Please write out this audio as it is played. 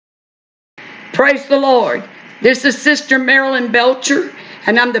Praise the Lord. This is Sister Marilyn Belcher,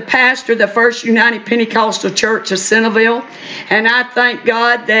 and I'm the pastor of the First United Pentecostal Church of Centreville. And I thank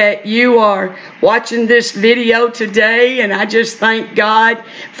God that you are watching this video today, and I just thank God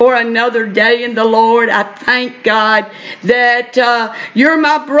for another day in the Lord. I thank God that you're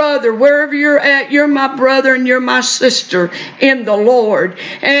my brother. Wherever you're at, you're my brother and you're my sister in the Lord.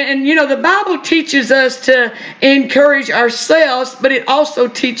 And you know, the Bible teaches us to encourage ourselves, but it also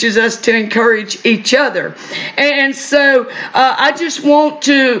teaches us to encourage each other. And so I just want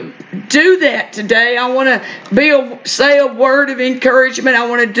to do that today. I want to say a word of encouragement. I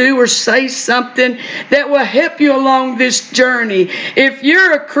want to do or say something that will help you along this journey. If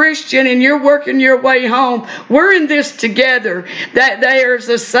you're a Christian and you're working your way home, we're in this together. That there's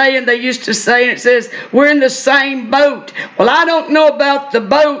a saying they used to say, and it says, we're in the same boat. Well, I don't know about the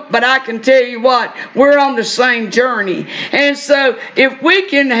boat, but I can tell you what, we're on the same journey. And so if we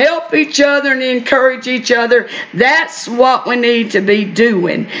can help each other and encourage each other, that's what we need to be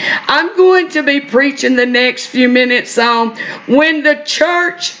doing. I'm going to be preaching the next few minutes on when the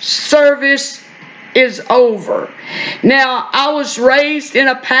church service is over. Now, I was raised in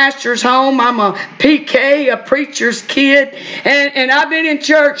a pastor's home. I'm a PK, a preacher's kid, and I've been in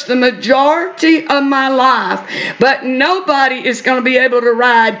church the majority of my life, but nobody is going to be able to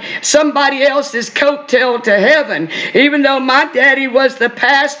ride somebody else's coattail to heaven. Even though my daddy was the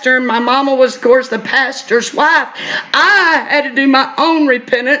pastor and my mama was, of course, the pastor's wife, I had to do my own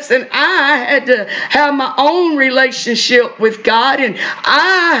repentance, and I had to have my own relationship with God, and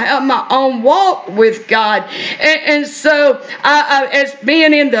I have my own walk with God. And so, as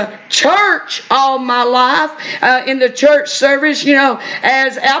being in the church all my life, in the church service, you know,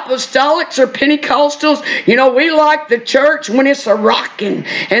 as apostolics or Pentecostals, you know, we like the church when it's a rocking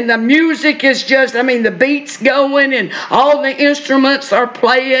and the music is just, I mean, the beat's going and all the instruments are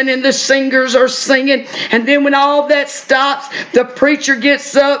playing and the singers are singing. And then when all that stops, the preacher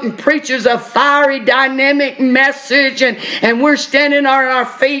gets up and preaches a fiery, dynamic message, and we're standing on our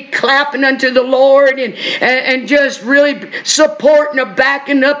feet clapping unto the Lord and just really supporting or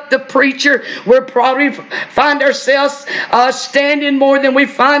backing up the preacher. We'll probably find ourselves standing more than we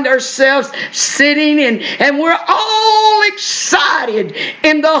find ourselves sitting, and we're all excited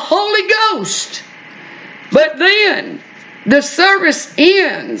in the Holy Ghost. But then the service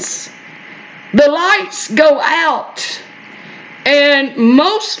ends, the lights go out, and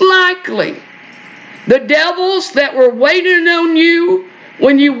most likely the devils that were waiting on you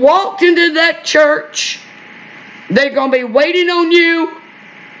when you walked into that church, they're going to be waiting on you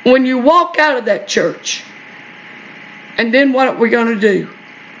when you walk out of that church. And then what are we going to do?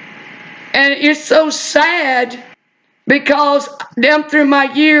 And it's so sad because down through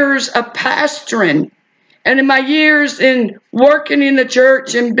my years of pastoring and in my years in working in the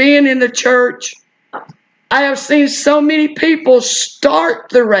church and being in the church, I have seen so many people start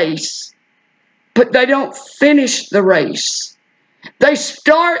the race, but they don't finish the race. They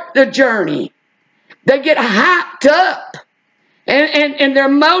start the journey. They get hyped up and they're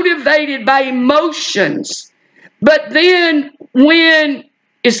motivated by emotions. But then when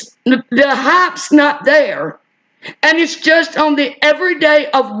the hype's not there, and it's just on the everyday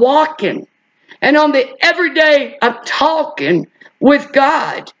of walking and on the everyday of talking with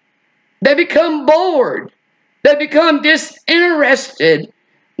God, they become bored. They become disinterested,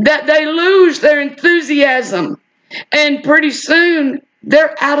 that they lose their enthusiasm. And pretty soon,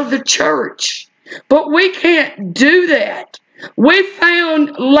 they're out of the church. But we can't do that. We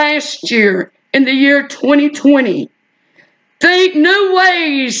found last year, in the year 2020, think new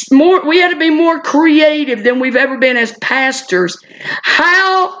ways. We had to be more creative than we've ever been as pastors.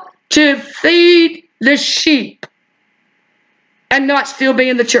 How to feed the sheep and not still be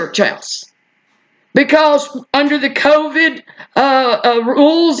in the church house. Because under the COVID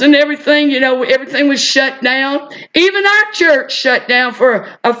rules and everything, you know, everything was shut down. Even our church shut down for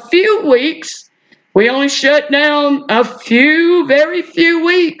a few weeks. We only shut down a few, very few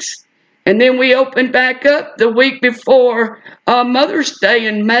weeks. And then we opened back up the week before Mother's Day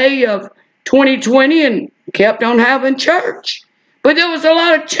in May of 2020 and kept on having church. But there was a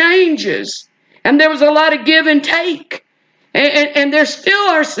lot of changes. And there was a lot of give and take. And there still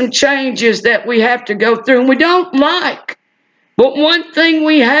are some changes that we have to go through and we don't like. But one thing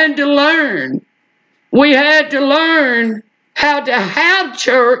we had to learn how to have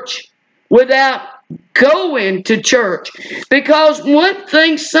church without going to church. Because one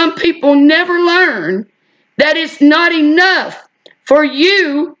thing some people never learn, that it's not enough for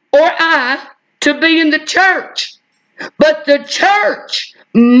you or I to be in the church. But the church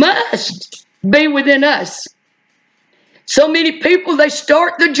must be within us. So many people, they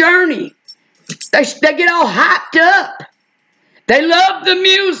start the journey. They get all hyped up. They love the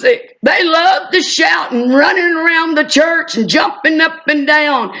music. They love the shouting, running around the church and jumping up and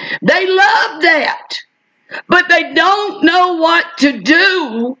down. They love that. But they don't know what to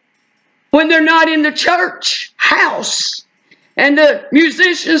do when they're not in the church house. And the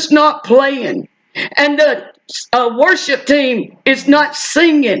musician's not playing. And the worship team is not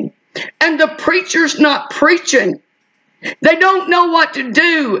singing. And the preacher's not preaching. They don't know what to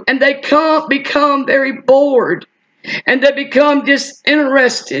do. And they become very bored. And they become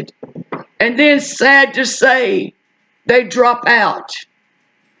disinterested. And then, sad to say, they drop out.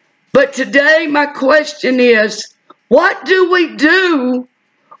 But today, my question is, what do we do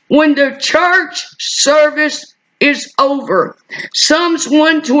when the church service is over? Psalms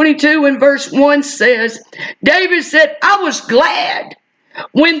 122 and verse 1 says, David said, I was glad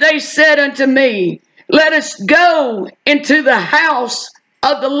when they said unto me, let us go into the house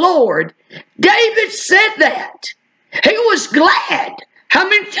of the Lord. David said that. He was glad. How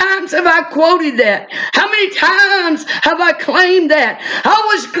many times have I quoted that? How many times have I claimed that?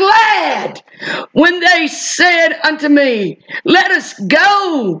 I was glad when they said unto me, let us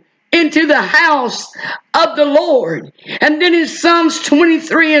go into the house of the Lord. And then in Psalms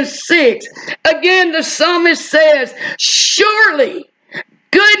 23 and 6, again the psalmist says, surely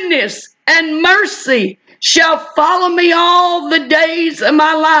goodness and mercy shall follow me all the days of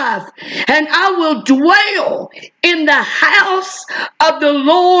my life, and I will dwell in the house of the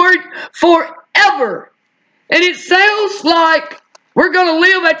Lord forever. And it sounds like we're going to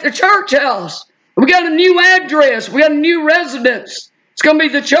live at the church house. We got a new address. We got a new residence. It's going to be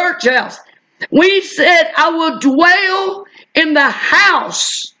the church house. We said, I will dwell in the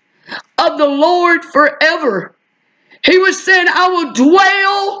house of the Lord forever. He was saying, I will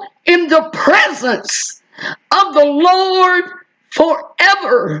dwell in the presence of the Lord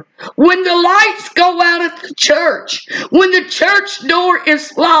forever. When the lights go out at the church, when the church door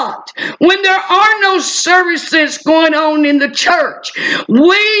is locked, when there are no services going on in the church, we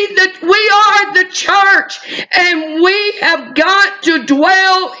are the church, and we have got to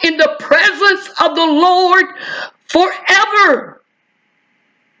dwell in the presence of the Lord forever.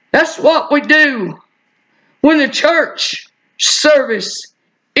 That's what we do when the church service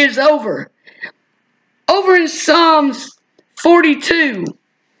is over. Over in Psalms 42,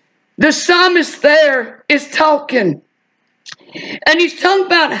 the psalmist there is talking. And he's talking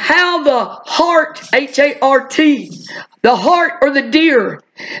about how the hart, H-A-R-T, the hart or the deer,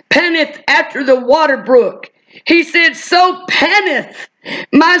 panteth after the water brook. He said, so panteth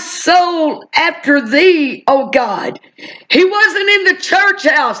my soul after thee, O God. He wasn't in the church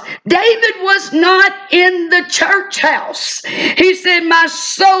house. David was not in the church house. He said, my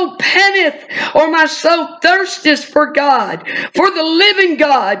soul panteth, or my soul thirsteth for God, for the living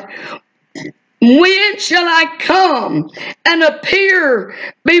God. When shall I come and appear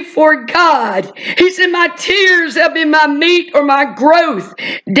before God? He said, my tears have been my meat or my growth,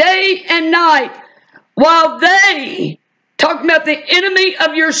 day and night, while they, talking about the enemy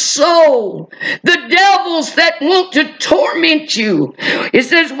of your soul, the devils that want to torment you. It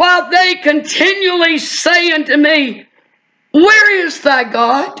says, while they continually say unto me, where is thy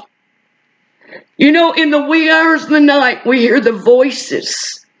God? You know, in the wee hours of the night, we hear the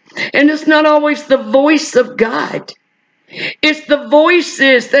voices. And it's not always the voice of God. It's the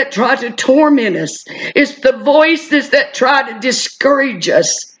voices that try to torment us. It's the voices that try to discourage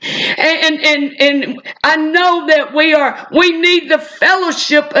us. And I know that we need the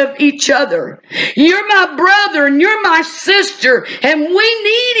fellowship of each other. You're my brother and you're my sister, and we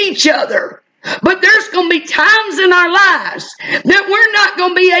need each other. But there's going to be times in our lives that we're not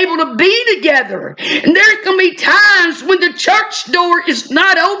going to be able to be together. And there's going to be times when the church door is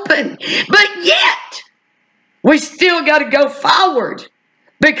not open. But yet, we still got to go forward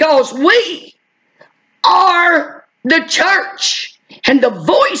because we are the church. And the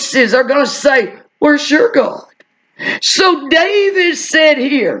voices are going to say, where's your God? So David said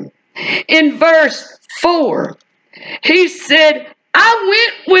here in verse 4, he said,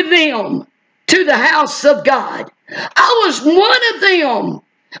 I went with them to the house of God. I was one of them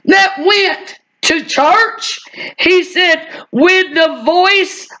that went to church. He said, with the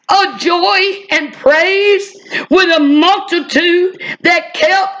voice of joy and praise, with a multitude that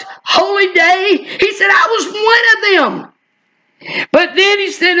kept holy day. He said, I was one of them. But then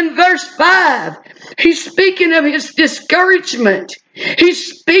he said in verse 5, he's speaking of his discouragement.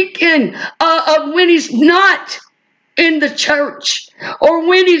 He's speaking of when he's not in the church, or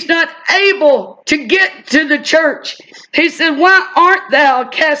when he's not able to get to the church. He said, why art thou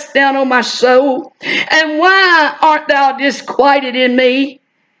cast down, O my soul? And why art thou disquieted in me?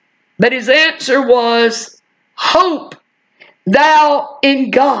 But his answer was, hope thou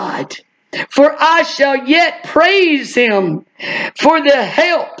in God, for I shall yet praise him for the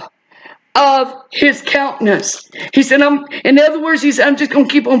help of his countenance. He said, in other words, he said, I'm just going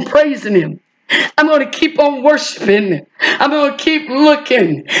to keep on praising him. I'm going to keep on worshiping. I'm going to keep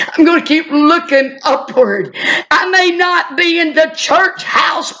looking. I'm going to keep looking upward. I may not be in the church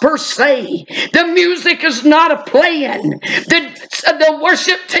house per se. The music is not a playing. The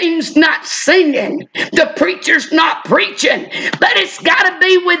worship team's not singing. The preacher's not preaching. But it's got to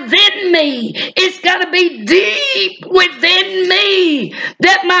be within me. It's got to be deep within me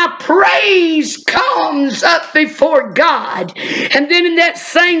that my praise comes up before God. And then in that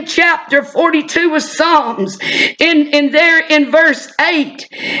same chapter 42 of Psalms, in there in verse 8,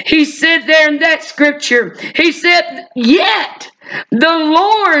 he said there in that scripture, he said, yet the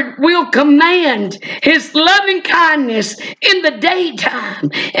Lord will command his loving kindness in the daytime,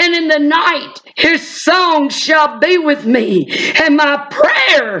 and in the night his song shall be with me, and my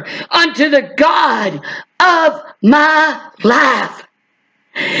prayer unto the God of my life.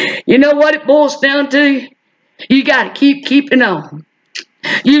 You know what it boils down to? You got to keep keeping on.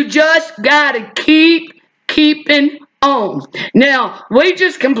 You just got to keep keeping on. Now, we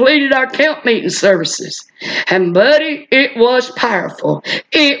just completed our camp meeting services. And buddy, it was powerful.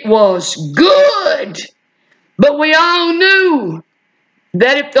 It was good. But we all knew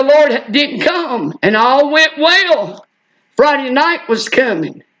that if the Lord didn't come and all went well, Friday night was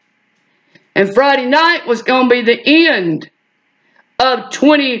coming. And Friday night was going to be the end of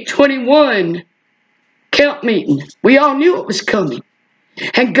 2021 camp meeting. We all knew it was coming.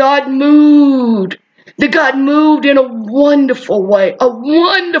 And God moved. God moved in a wonderful way. A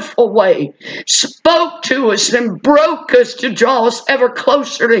wonderful way. Spoke to us and broke us to draw us ever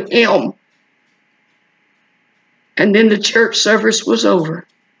closer to him. And then the church service was over.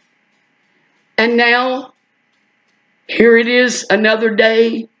 And now, here it is, another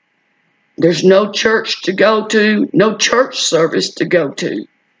day. There's no church to go to, no church service to go to.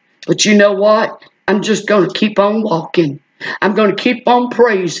 But you know what? I'm just going to keep on walking. I'm going to keep on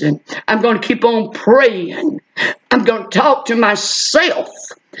praising. I'm going to keep on praying. I'm going to talk to myself.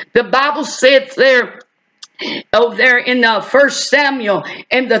 The Bible says there in 1 Samuel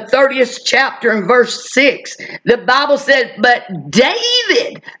in the 30th chapter in verse 6, the Bible says, but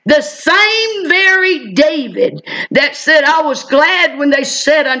David, the same very David that said, I was glad when they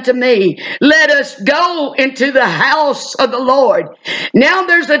said unto me, let us go into the house of the Lord. Now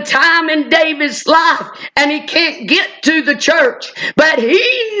there's a time in David's life and he can't get to the church, but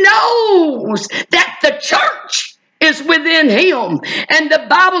he knows that the church is within him. And the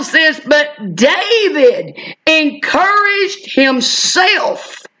Bible says, but David encouraged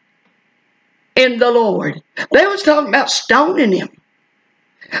himself in the Lord. They was talking about stoning him.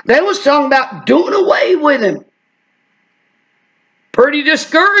 They was talking about doing away with him. Pretty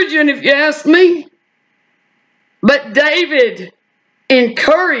discouraging if you ask me. But David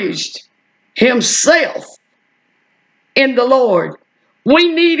encouraged himself in the Lord.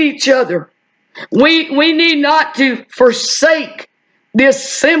 We need each other. We need not to forsake the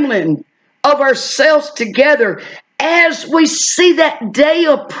assembling of ourselves together as we see that day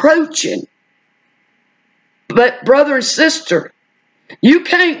approaching. But brother and sister, you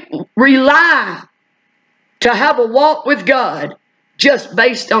can't rely to have a walk with God just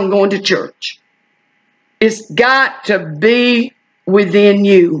based on going to church. It's got to be within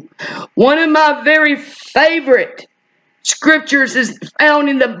you. One of my very favorite scriptures is found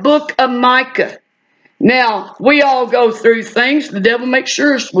in the book of Micah. Now, we all go through things. The devil makes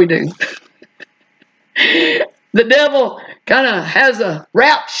sure we do. The devil kind of has a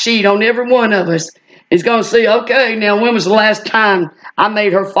rap sheet on every one of us. He's going to say, okay, now when was the last time I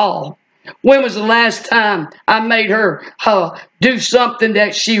made her fall? When was the last time I made her do something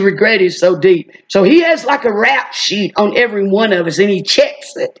that she regretted so deep? So he has like a rap sheet on every one of us, and he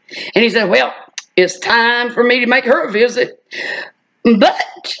checks it. And he said, well, it's time for me to make her a visit.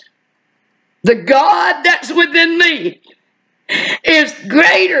 But the God that's within me is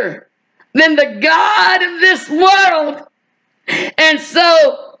greater than the God of this world. And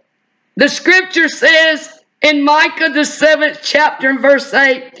so the scripture says in Micah the 7th chapter and verse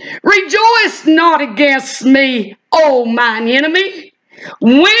 8, rejoice not against me, O mine enemy.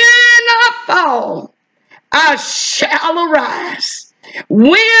 When I fall, I shall arise.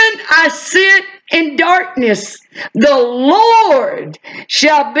 When I sit in darkness, the Lord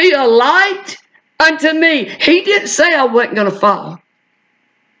shall be a light unto me. He didn't say I wasn't going to fall.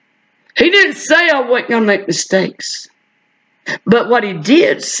 He didn't say I wasn't going to make mistakes. But what he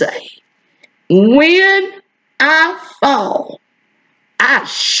did say, when I fall, I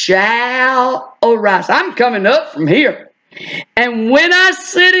shall arise. I'm coming up from here. And when I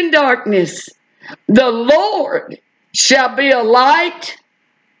sit in darkness, the Lord shall be a light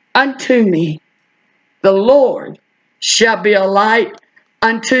unto me. The Lord shall be a light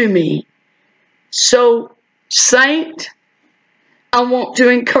unto me. So, saint, I want to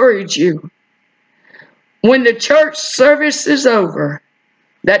encourage you. When the church service is over,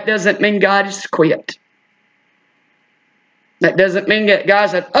 that doesn't mean God has quit. That doesn't mean that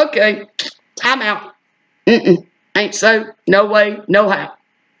God said, okay, I'm out. Ain't so. No way, no how.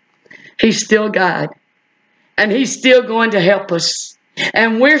 He's still God. And He's still going to help us.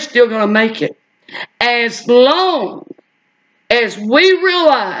 And we're still going to make it. As long as we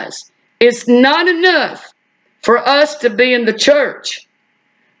realize it's not enough for us to be in the church,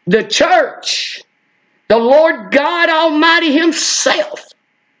 the Lord God Almighty Himself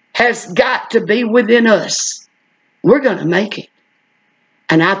has got to be within us. We're going to make it.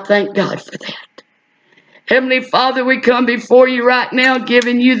 And I thank God for that. Heavenly Father, we come before you right now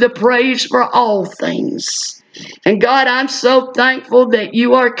giving you the praise for all things. And God, I'm so thankful that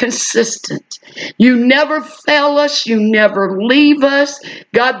you are consistent. You never fail us. You never leave us.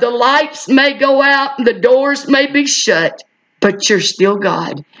 God, the lights may go out and the doors may be shut, but you're still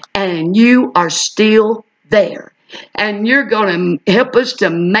God. And you are still there. And you're going to help us to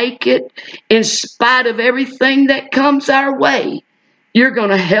make it in spite of everything that comes our way. You're going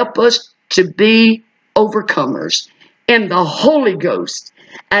to help us to be overcomers in the Holy Ghost.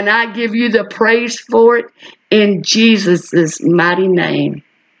 And I give you the praise for it in Jesus' mighty name.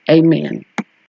 Amen.